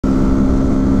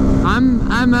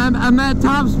I'm at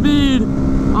top speed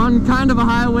on kind of a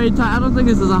highway. I don't think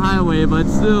this is a highway, but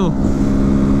still,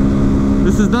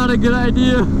 this is not a good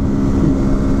idea.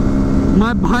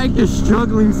 My bike is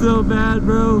struggling so bad,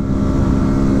 bro.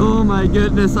 Oh my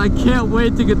goodness, I can't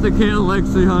wait to get the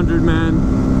KLX 300, man.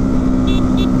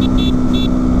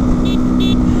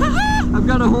 I've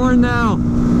got a horn now.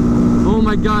 Oh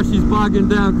my gosh, he's bogging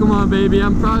down. Come on, baby.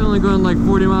 I'm probably only going like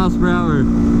 40 miles per hour.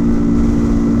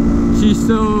 She's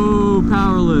so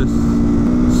powerless.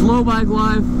 Slow bike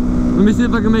life. Let me see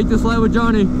if I can make this light with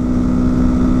Johnny.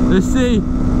 Let's see.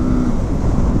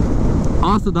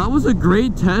 Also, that was a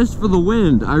great test for the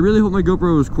wind. I really hope my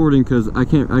GoPro was recording because I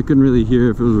couldn't really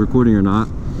hear if it was recording or not.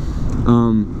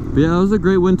 But yeah, that was a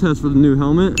great wind test for the new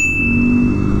helmet.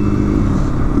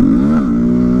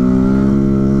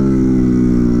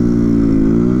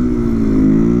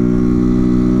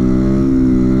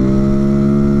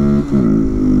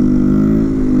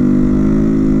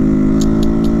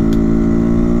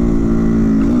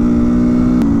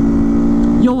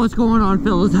 Yo, what's going on,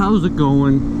 fellas? How's it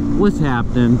going? What's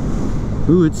happening?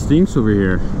 Ooh, it stinks over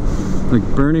here. Like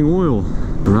burning oil.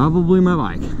 Probably my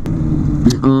bike.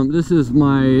 This is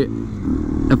my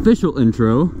official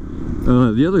intro.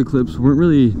 The other clips weren't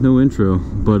really no intro,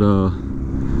 but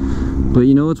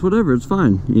you know, it's whatever, it's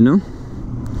fine, you know?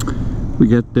 We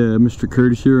got Mr.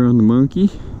 Curtis here on the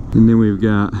monkey, and then we've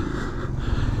got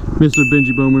Mr.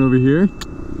 Benji Bowman over here.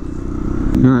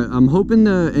 Alright, I'm hoping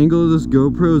the angle of this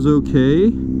GoPro is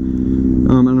okay.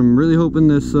 And I'm really hoping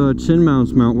this chin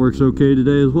mount works okay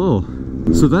today as well.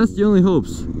 So that's the only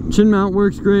hopes. Chin mount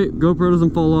works great, GoPro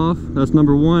doesn't fall off. That's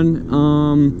number one.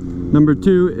 Number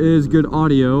two is good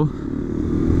audio.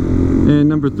 And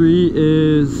number three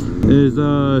is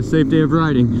safe day of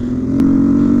riding.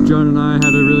 John and I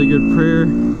had a really good prayer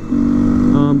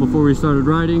before we started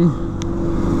riding.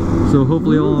 So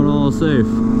hopefully all in all safe.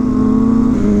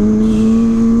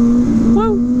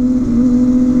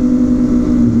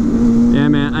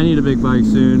 I need a big bike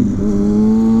soon.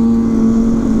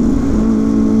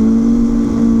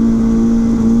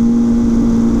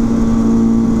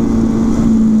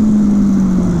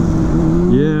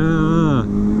 Yeah,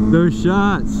 those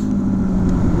shots.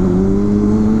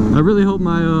 I really hope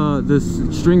my this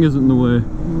string isn't in the way.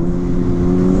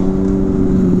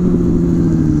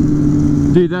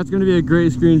 Dude, that's gonna be a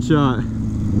great screenshot.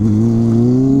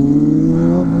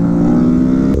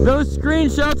 Those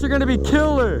screenshots are gonna be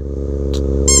killer.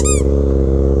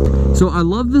 So I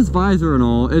love this visor and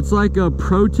all. It's like a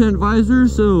pro tint visor,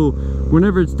 so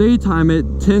whenever it's daytime it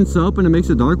tints up and it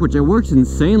makes it dark, which it works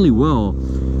insanely well.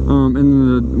 And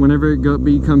whenever it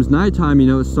becomes nighttime, you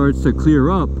know, it starts to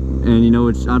clear up, and you know,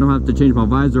 I don't have to change my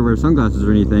visor or wear sunglasses or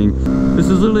anything. This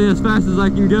is literally as fast as I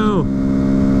can go.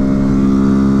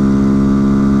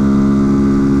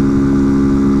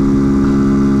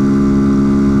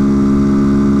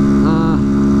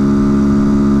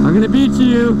 I'm gonna beat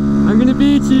you. I'm gonna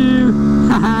beat you.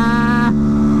 Haha.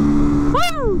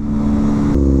 Woo!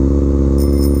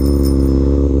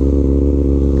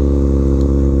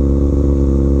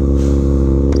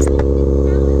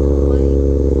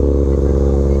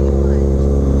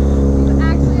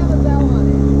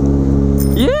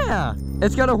 Yeah,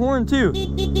 it's got a horn too. Do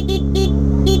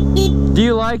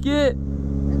you like it? It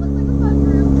looks like a fun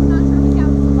group. I'm not sure if it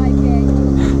counts as a bike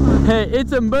gang. Hey,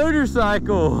 it's a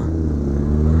motorcycle.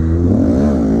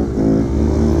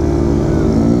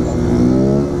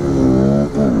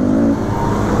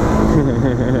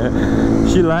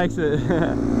 She likes it.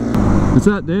 What's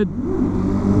up, dude?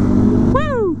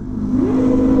 Woo!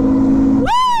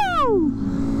 Woo!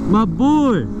 My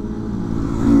boy!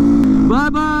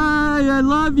 Bye-bye! I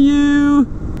love you!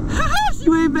 She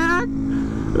waved back!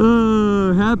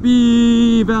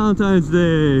 Happy Valentine's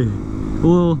Day!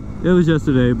 Well, it was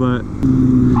yesterday, but...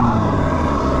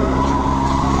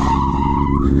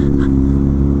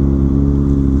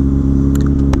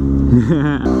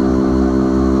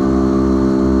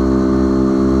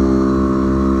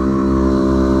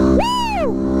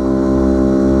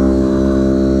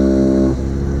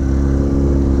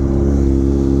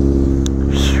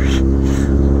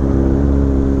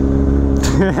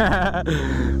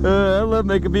 I love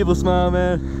making people smile,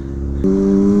 man.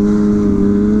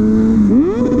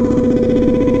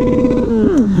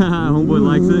 Homeboy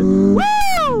likes it. Woo!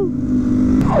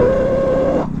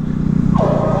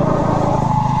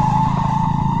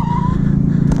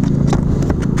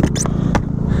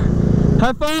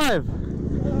 High five!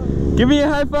 Give me a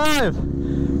high five!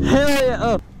 Hell yeah!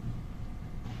 Oh.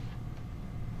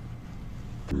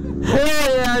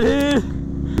 Hell yeah, dude!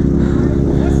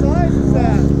 What size is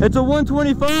that? It's a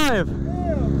 125.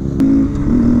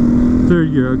 Damn.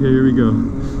 Third gear, okay, here we go.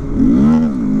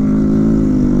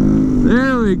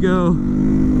 There we go.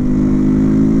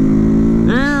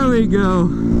 There we go.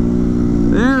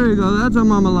 There we go. That's how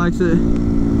Mama likes it.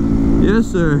 Yes,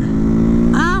 sir.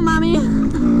 Ah, Mommy.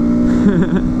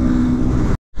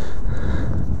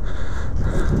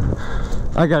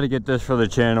 I gotta get this for the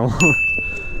channel.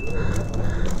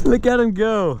 Look at him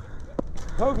go.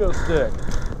 Pogo stick.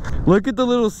 Look at the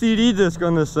little CD disc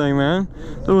on this thing, man.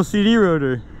 The little CD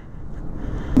rotor.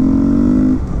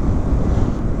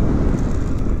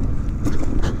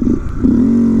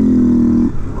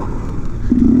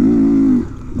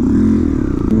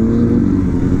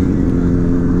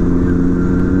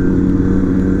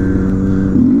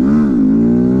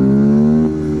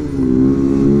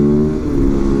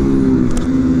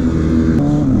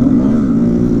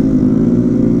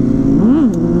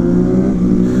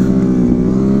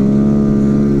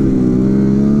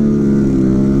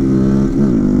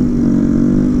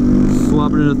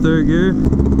 Third gear.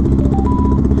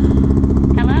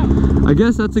 Hello. I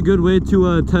guess that's a good way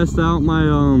to test out my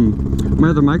my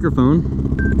other microphone.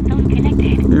 Phone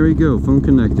connected. There we go, phone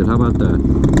connected. How about that?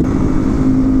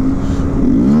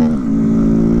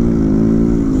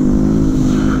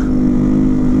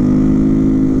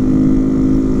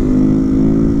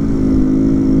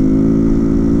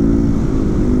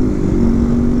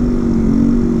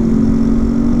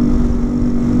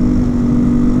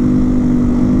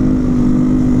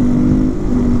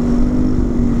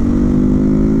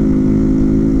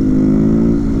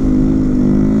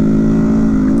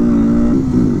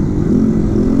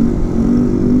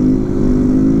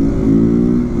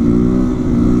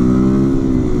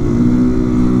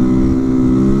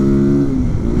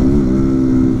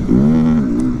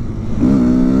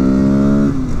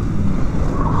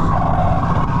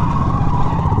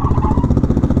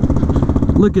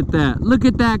 Look at that. Look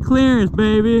at that clearance,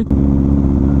 baby.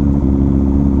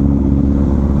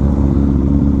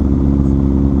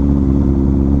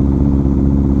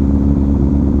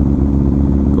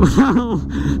 Wow.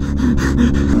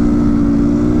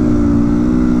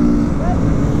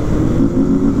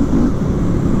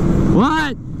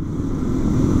 What?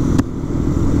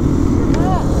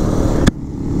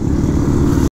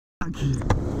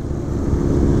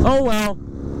 Oh well.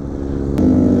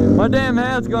 My damn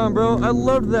hat's gone, bro. I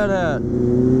loved that hat.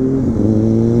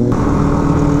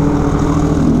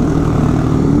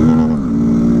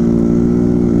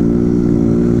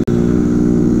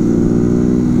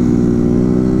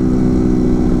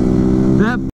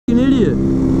 That f***ing idiot.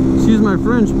 Excuse my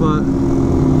French, but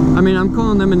I mean, I'm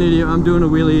calling them an idiot. I'm doing a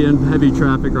wheelie in heavy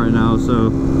traffic right now,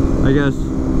 so I guess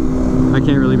I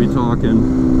can't really be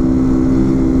talking.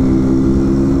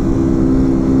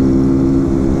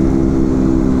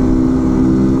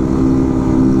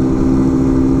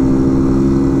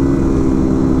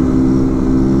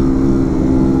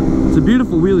 It's a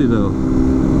beautiful wheelie though.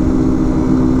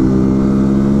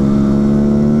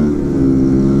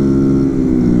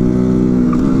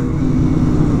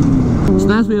 It's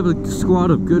nice we have a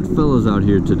squad of good fellas out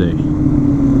here today.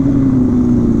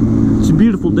 It's a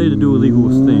beautiful day to do illegal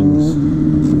things.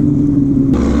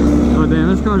 Oh damn,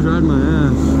 this car's riding my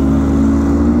ass.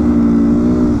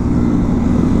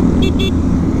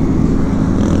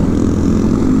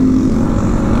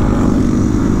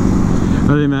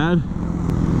 Are they mad?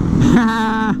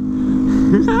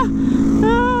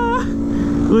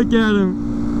 Look at him.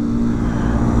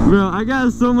 Bro, I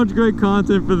got so much great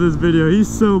content for this video. He's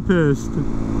so pissed.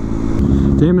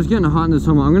 Damn, it's getting hot in this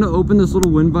helmet. I'm gonna open this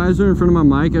little wind visor in front of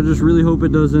my mic. I just really hope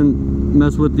it doesn't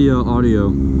mess with the audio.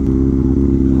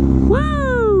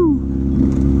 Woo!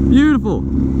 Beautiful.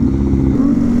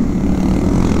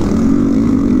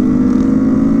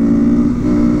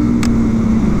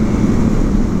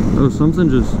 Oh, something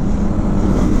just...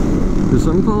 Did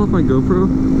something fall off my GoPro?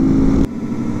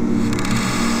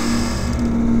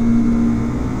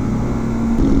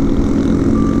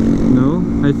 No,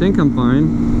 I think I'm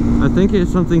fine. I think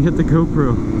something hit the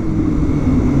GoPro.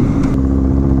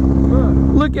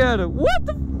 Look at it! What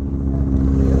the?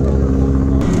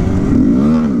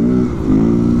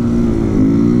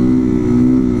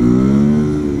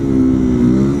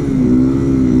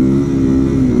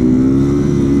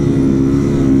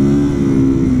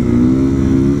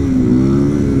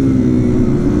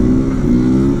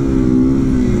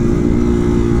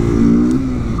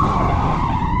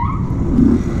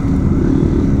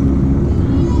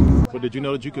 Did you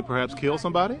know that you could perhaps kill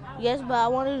somebody? Yes, but I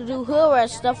wanted to do hood rat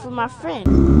stuff with my friend.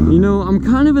 You know, I'm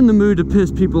kind of in the mood to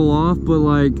piss people off, but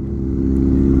like,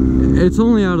 it's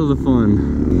only out of the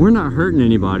fun. We're not hurting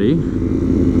anybody.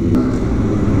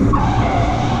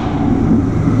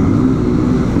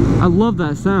 I love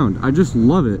that sound. I just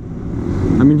love it.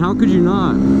 I mean, how could you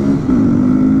not?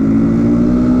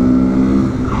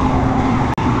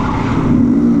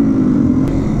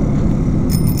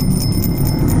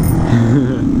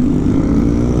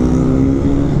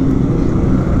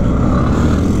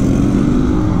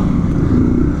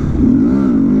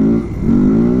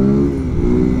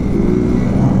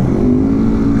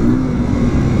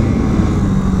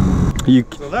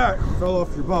 So that fell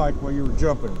off your bike while you were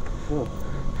jumping. Cool.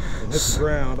 And hit the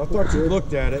ground. I thought you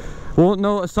looked at it. Well,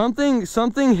 no, something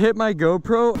hit my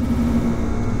GoPro,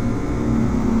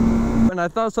 and I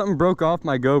thought something broke off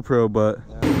my GoPro, but.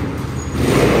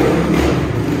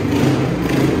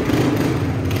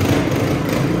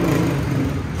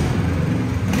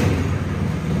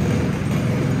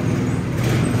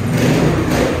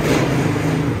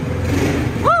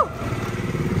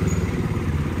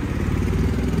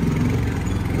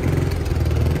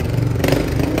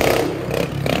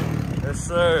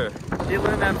 Sir, he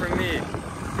learned that from me.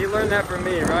 He learned that from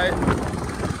me, right?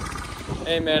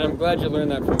 Hey man, I'm glad you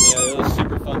learned that from me. It was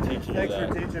super fun teaching you that.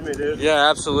 Thanks for teaching me, dude. Yeah,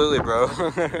 absolutely, bro.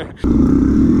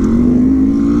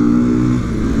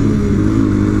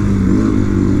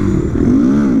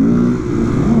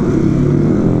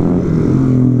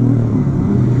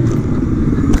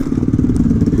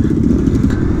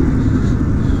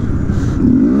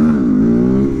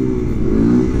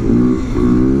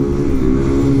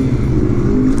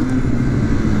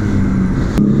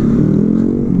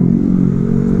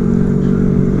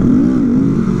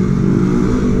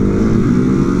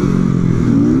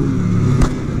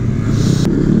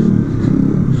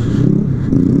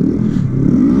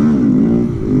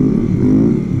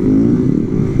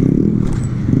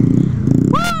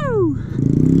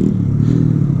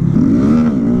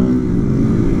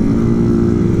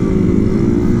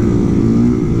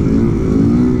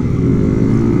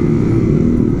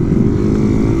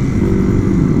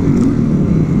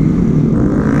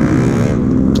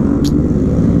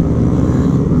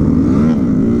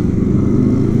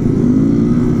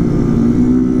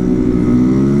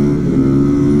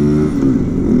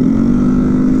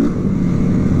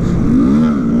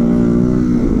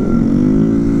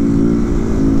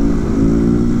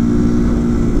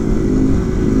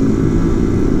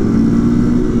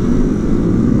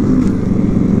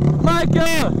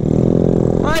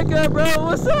 Micah, bro,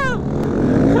 what's up?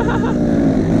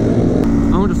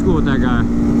 I went to school with that guy.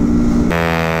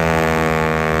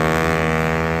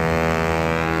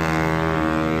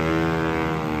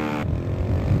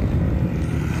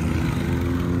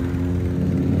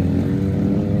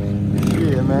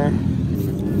 Yeah,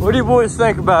 man. What do you boys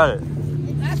think about it?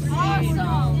 That's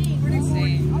awesome. Pretty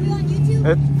sweet. Are we on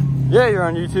YouTube? Yeah, you're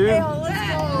on YouTube. Hey,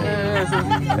 let's go.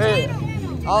 Hey,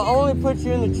 I'll only put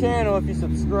you in the channel if you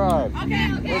subscribe.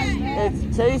 Okay, okay.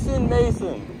 It's Jason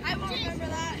Mason. I won't remember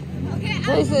that. Okay.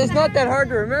 Jason, it's not that hard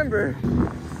to remember.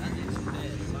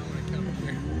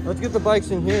 Let's get the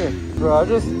bikes in here. Bro, I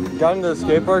just got into the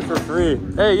skate park for free.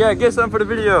 Hey, yeah, get something for the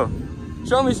video.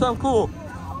 Show me something cool.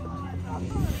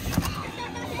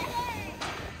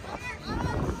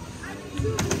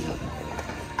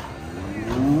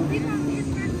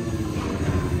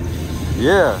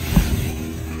 Yeah.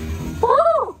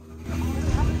 Woo!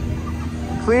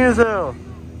 Clean as hell.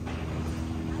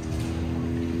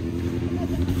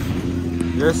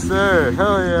 Yes, sir.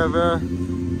 Hell yeah, bro.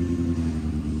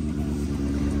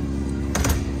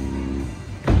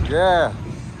 Yeah.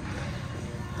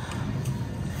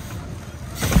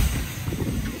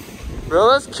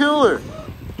 Bro, that's killer.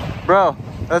 Bro,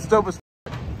 that's dope as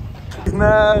f***. He's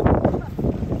mad.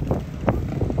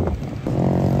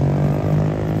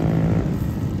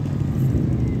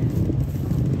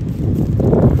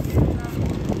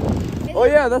 Oh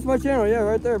yeah, that's my channel. Yeah,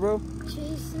 right there, bro.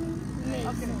 Jason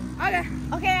Mason. Okay.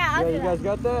 Okay, I'll Yeah, do you that. guys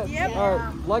got that? Yep. All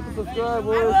right, like and subscribe, I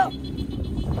boys. will.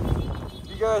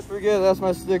 You guys forget, that's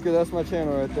my sticker. That's my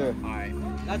channel right there. Alright,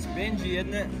 that's Benji,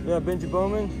 isn't it? Yeah, Benji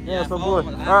Bowman. Yeah, Yeah, that's my boy.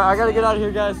 Bowman. All right, I gotta get out of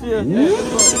here, guys. See ya. Boom,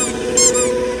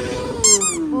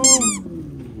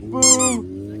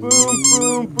 boom, boom,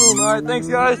 boom, boom. All right, thanks,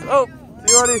 guys. Oh, see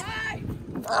you, buddy.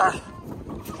 Ah.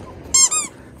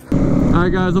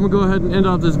 Alright guys, I'm gonna go ahead and end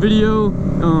off this video.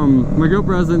 My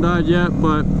GoPro hasn't died yet,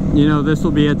 but you know, this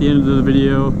will be at the end of the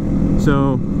video.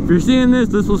 So if you're seeing this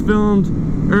was filmed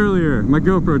earlier. My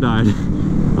GoPro died.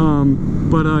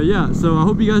 Yeah, so I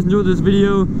hope you guys enjoyed this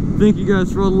video. Thank you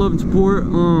guys for all the love and support.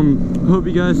 Hope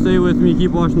you guys stay with me,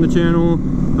 keep watching the channel.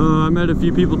 I met a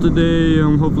few people today.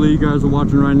 Hopefully you guys are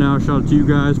watching right now. Shout out to you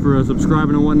guys for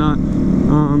subscribing and whatnot.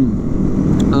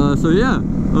 So yeah,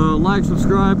 like,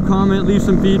 subscribe, comment, leave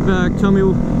some feedback. Tell me,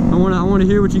 I want to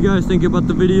hear what you guys think about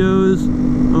the videos.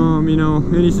 me know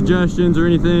any suggestions or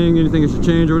anything I should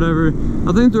change or whatever.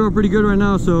 I think they're all pretty good right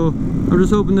now, so I'm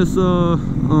just hoping this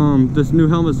this new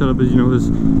helmet setup is, you know, is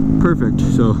perfect.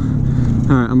 So, all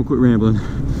right, I'm gonna quit rambling.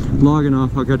 Logging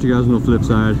off. I'll catch you guys on the flip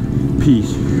side.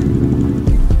 Peace.